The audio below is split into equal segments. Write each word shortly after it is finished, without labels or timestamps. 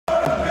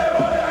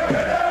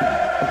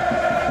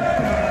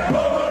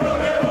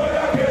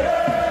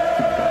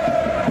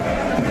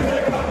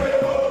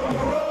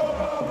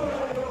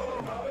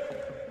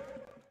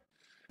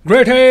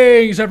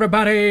Greetings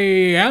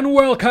everybody and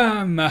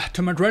welcome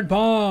to Madrid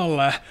Ball.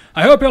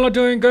 I hope you all are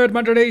doing good,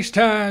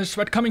 Madridistas,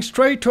 but coming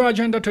straight to our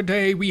agenda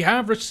today, we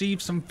have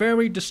received some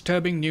very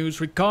disturbing news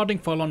regarding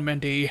Ferland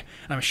Mendy,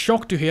 and I'm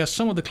shocked to hear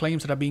some of the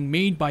claims that are being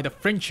made by the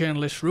French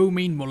journalist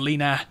Romain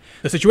Molina.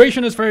 The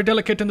situation is very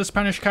delicate in the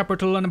Spanish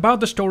capital, and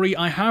about the story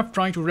I have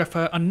tried to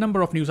refer a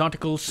number of news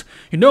articles.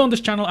 You know, on this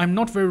channel I'm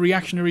not very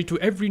reactionary to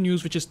every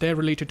news which is there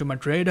related to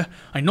Madrid.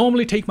 I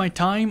normally take my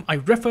time, I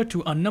refer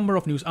to a number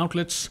of news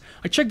outlets,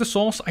 I check the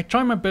source, I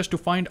try my best to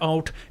find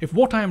out if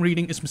what I am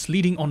reading is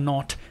misleading or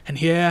not, and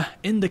here,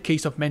 in the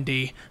case of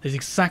Mendy, this is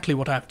exactly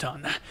what I've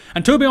done.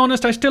 And to be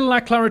honest, I still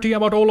lack clarity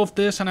about all of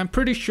this, and I'm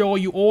pretty sure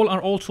you all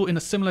are also in a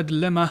similar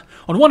dilemma.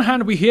 On one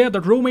hand, we hear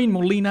that Romain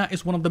Molina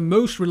is one of the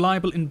most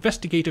reliable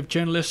investigative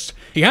journalists.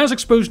 He has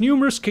exposed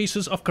numerous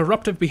cases of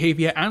corruptive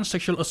behavior and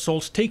sexual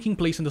assaults taking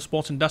place in the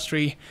sports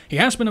industry. He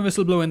has been a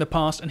whistleblower in the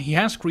past, and he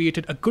has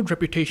created a good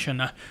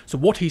reputation, so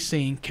what he's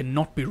saying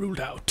cannot be ruled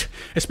out.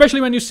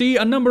 Especially when you see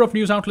a number of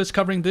news outlets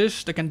covering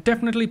this, there can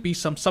definitely be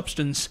some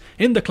substance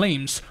in the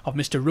claims of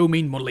Mr.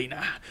 Romain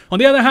Molina. On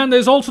the other hand,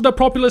 there's also the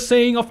popular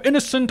saying of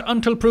innocent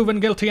until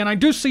proven guilty, and I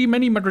do see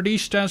many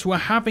Madridistas who are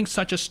having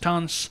such a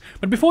stance.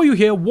 But before you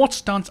hear what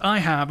stance I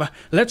have,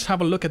 let's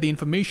have a look at the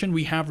information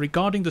we have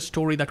regarding the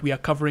story that we are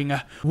covering.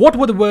 What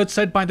were the words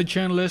said by the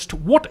journalist?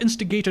 What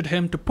instigated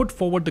him to put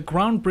forward the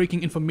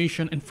groundbreaking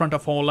information in front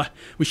of all?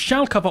 We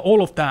shall cover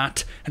all of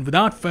that, and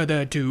without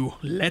further ado,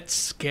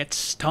 let's get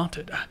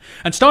started.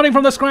 And starting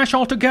from the scratch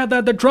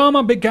altogether, the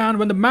drama began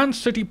when the Man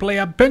City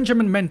player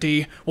Benjamin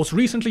Mendy was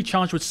recently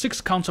charged with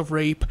 6 counts of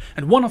rape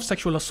and 1 of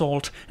sexual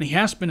assault, and he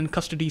has been in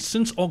custody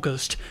since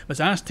August. But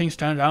as things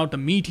turned out, the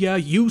media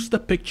used the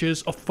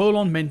pictures of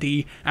Ferland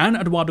Mendy and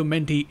Eduardo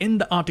Mendy in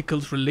the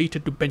articles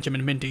related to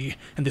Benjamin Mendy,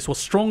 and this was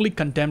strongly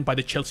condemned by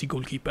the Chelsea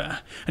goalkeeper.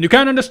 And you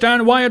can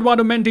understand why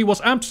Eduardo Mendy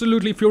was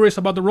absolutely furious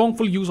about the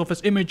wrongful use of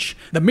his image.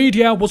 The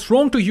media was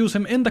wrong to use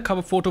him in the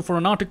cover photo for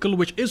an article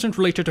which isn't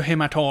related to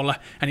him at all,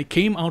 and he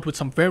came out with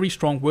some very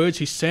strong words.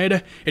 He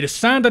said, "It is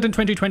sad that in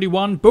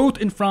 2021, both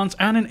in France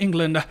and in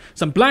England,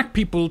 some black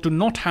people do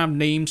not have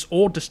names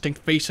or distinct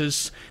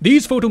faces.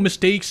 These photo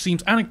mistakes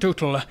seems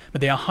anecdotal,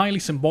 but they are highly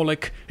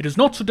symbolic. It is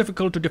not so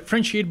difficult to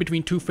differentiate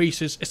between two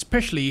faces,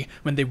 especially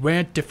when they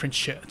wear different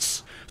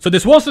shirts." So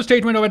this was the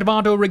statement of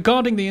Eduardo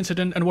regarding the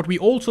incident, and what we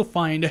also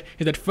find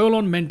is that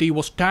Ferland Mendy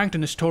was tagged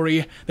in his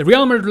story. The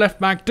Real Madrid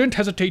left back didn't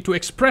hesitate to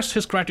express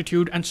his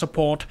gratitude and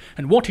support,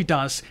 and what he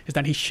does is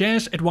that he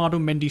shares Eduardo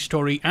Mendy's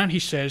story and he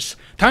says,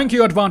 "Thank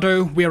you,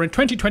 Eduardo, we are in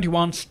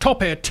 2021,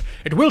 stop it.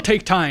 It will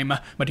take time,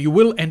 but you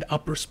will end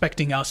up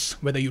respecting us,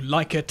 whether you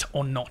like it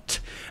or not."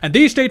 And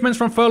these statements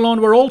from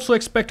Ferland were also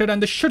expected,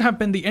 and this should have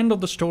been the end of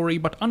the story,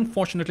 but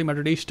unfortunately,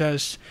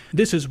 Madridistas,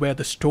 this is where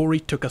the story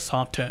took a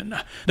hard turn.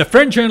 The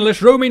French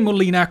journalist Romain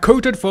Molina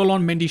quoted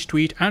Ferland Mendy's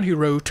tweet, and he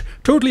wrote,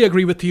 "Totally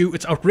agree with you,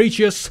 it's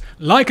outrageous,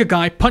 like a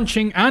guy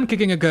punching and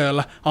kicking a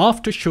girl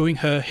after showing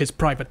her his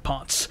private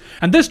parts."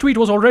 And this tweet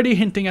was already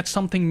hinting at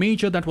something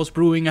major that was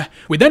brewing.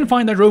 We then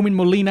find that Romain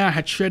Molina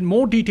had shared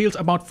more details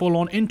about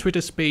Ferland in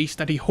Twitter space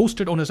that he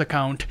hosted on his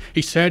account.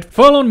 He said,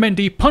 "Ferland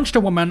Mendy punched a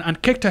woman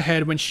and kicked her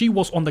head when she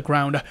was on the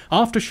ground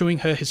after showing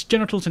her his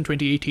genitals in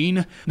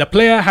 2018. The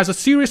player has a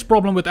serious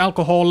problem with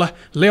alcohol.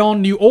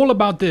 Leon knew all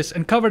about this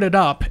and covered it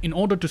up in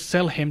order to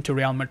sell him to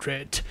Real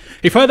Madrid."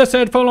 He further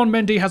said Ferland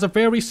Mendy has a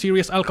very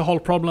serious alcohol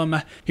problem.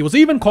 He was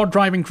even caught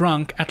driving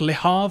drunk at Le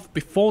Havre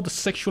before the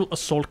sexual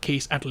assault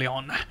case at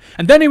Lyon.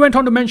 And then he went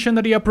on to mention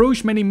that he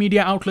approached many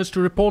media outlets to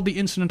report the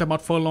incident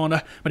about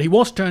Ferland, but he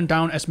was turned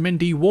down as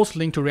Mendy was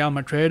linked to Real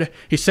Madrid.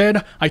 He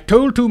said, "I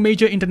told 2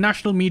 major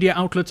international media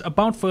outlets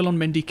about Ferland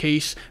Mendy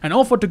case and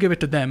offered to give it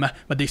to them,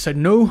 but they said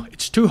no,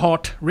 it's too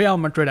hot, Real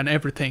Madrid and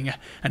everything."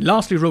 And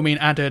lastly, Romain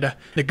added,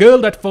 "The girl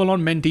that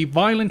Ferland Mendy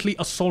violently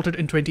assaulted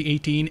in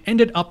 2018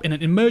 ended up in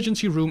an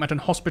emergency room at an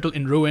hospital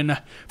in ruin.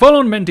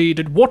 Ferland Mendy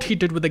did what he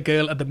did with the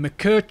girl at the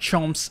Mercure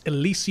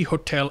Champs-Élysées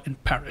Hotel in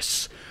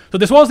Paris." So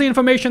this was the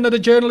information that the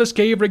journalist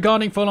gave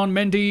regarding Ferland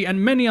Mendy,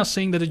 and many are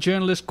saying that the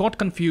journalist got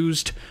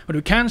confused, but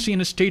we can see in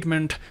his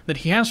statement that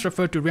he has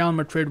referred to Real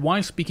Madrid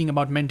while speaking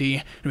about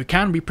Mendy, and we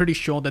can be pretty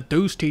sure that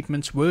those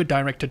statements were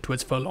directed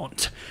towards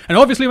Ferland. And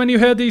obviously when you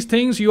hear these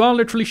things, you are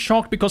literally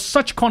shocked because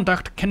such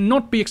conduct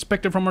cannot be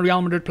expected from a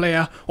Real Madrid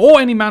player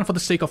or any man for the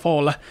sake of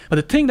all. But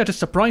the thing that is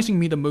surprising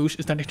me the most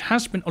is that it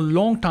has been a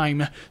long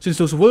time since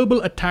those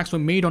verbal attacks were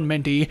made on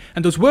Mendy,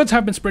 and those words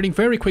have been spreading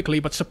very quickly,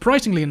 but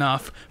surprisingly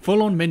enough,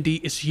 Ferland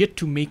Mendy is yet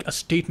to make a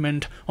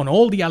statement on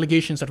all the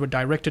allegations that were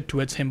directed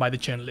towards him by the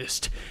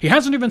journalist. He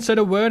hasn't even said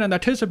a word, and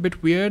that is a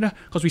bit weird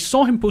because we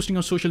saw him posting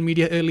on social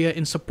media earlier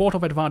in support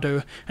of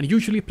Eduardo, and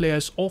usually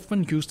players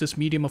often use this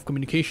medium of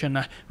communication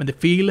when they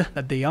feel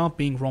that they are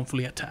being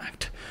wrongfully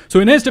attacked. So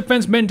in his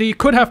defense, Mendy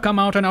could have come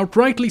out and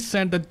outrightly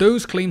said that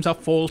those claims are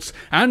false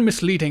and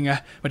misleading,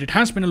 but it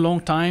has been a long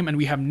time and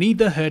we have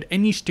neither heard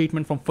any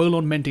statement from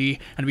Ferland Mendy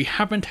and we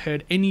haven't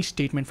heard any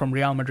statement from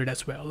Real Madrid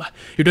as well.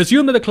 You'd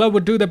assume that the club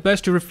would do their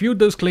best to refute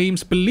those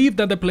claims, believe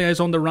that the player is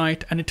on the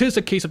right and it is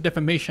a case of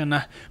defamation.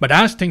 But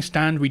as things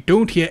stand, we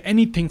don't hear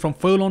anything from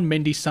Ferland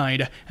Mendy's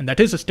side, and that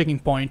is a sticking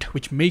point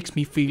which makes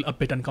me feel a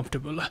bit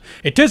uncomfortable.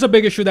 It is a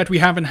big issue that we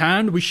have in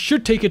hand. We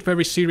should take it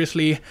very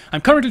seriously.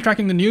 I'm currently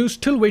tracking the news,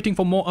 still waiting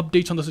for more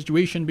updates on the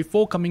situation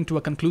before coming to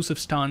a conclusive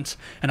stance,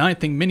 and I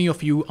think many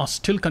of you are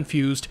still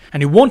confused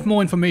and you want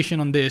more information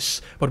on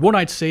this. But what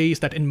I'd say is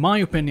that in my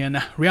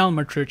opinion, Real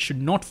Madrid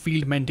should not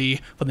field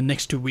Mendy for the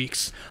next 2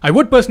 weeks. I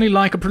would personally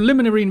like a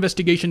preliminary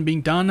investigation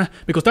being done,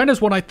 because that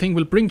is what I think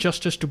will bring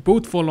justice to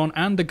both Ferland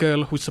and the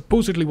girl who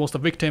supposedly was the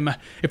victim.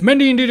 If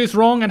Mendy indeed is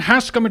wrong and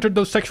has committed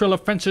those sexual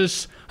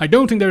offences, I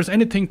don't think there is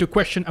anything to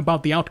question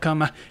about the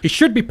outcome. He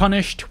should be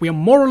punished. We are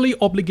morally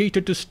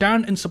obligated to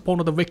stand in support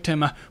of the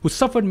victim who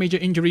suffered major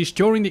injuries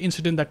during the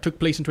incident that took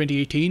place in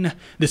 2018.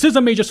 This is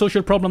a major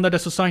social problem that a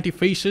society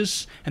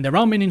faces, and there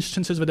are many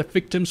instances where the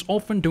victims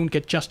often don't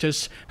get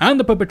justice and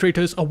the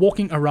perpetrators are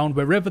walking around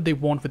wherever they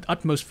want with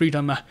utmost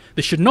freedom.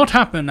 This should not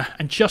happen,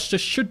 and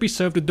justice should be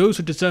served to those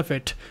who deserve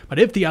it. But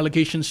if the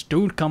allegations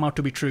don't come out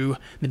to be true,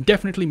 then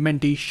definitely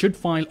Mendy should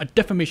file a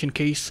defamation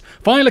case,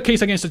 file a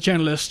case against a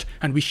journalist,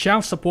 and we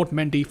shall support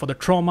Mendy for the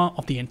trauma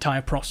of the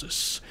entire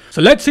process.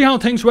 So let's see how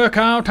things work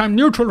out. I'm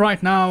neutral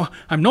right now.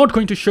 I'm not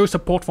going to show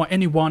support for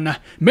anyone.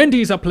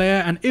 Mendy is a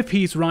player, and if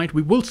he's right,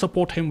 we will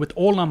support him with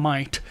all our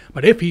might.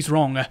 But if he's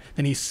wrong,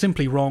 then he's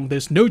simply wrong.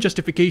 There's no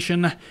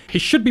justification. He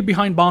should be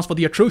behind bars for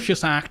the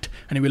atrocious act,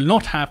 and he will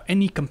not have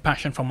any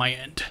compassion from my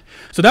end.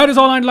 So that is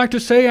all I'd like to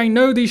say. I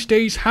know these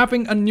days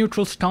having a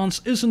neutral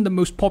stance isn't the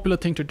most popular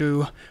thing to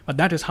do, but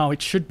that is how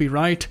it should be,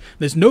 right?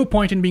 There's no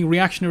point in being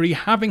reactionary,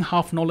 having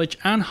half knowledge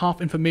and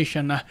half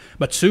information.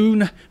 But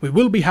soon, we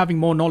will be having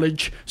more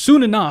knowledge.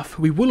 Soon enough,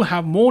 we will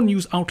have more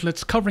news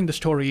outlets covering the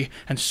story,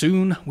 and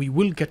soon we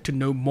will get to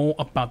know more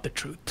about the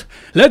truth.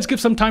 Let's give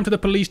some time to the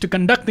police to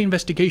conduct the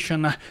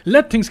investigation,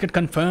 let things get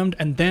confirmed,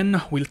 and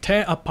then we'll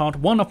tear apart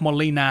one of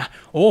Molina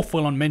or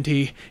Ferland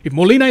Mendy. If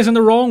Molina is in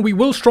the wrong, we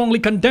will strongly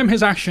condemn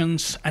his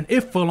actions, and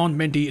if Ferland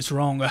Mendy is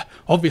wrong,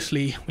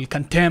 obviously we'll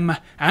condemn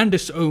and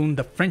disown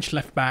the French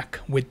left back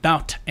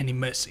without any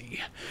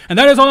mercy. And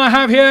that is all I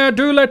have here.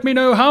 Do let me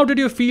know, how did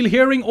you feel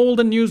hearing all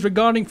the news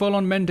regarding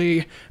Ferland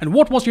Mendy, and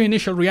what was your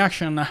initial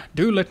reaction?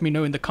 Do let me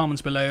know in the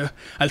comments below.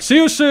 I'll see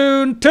you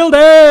soon. Till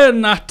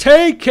then,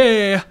 take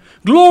care.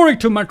 Glory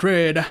to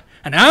Madrid,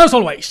 and as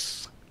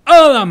always,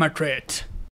 a la Madrid.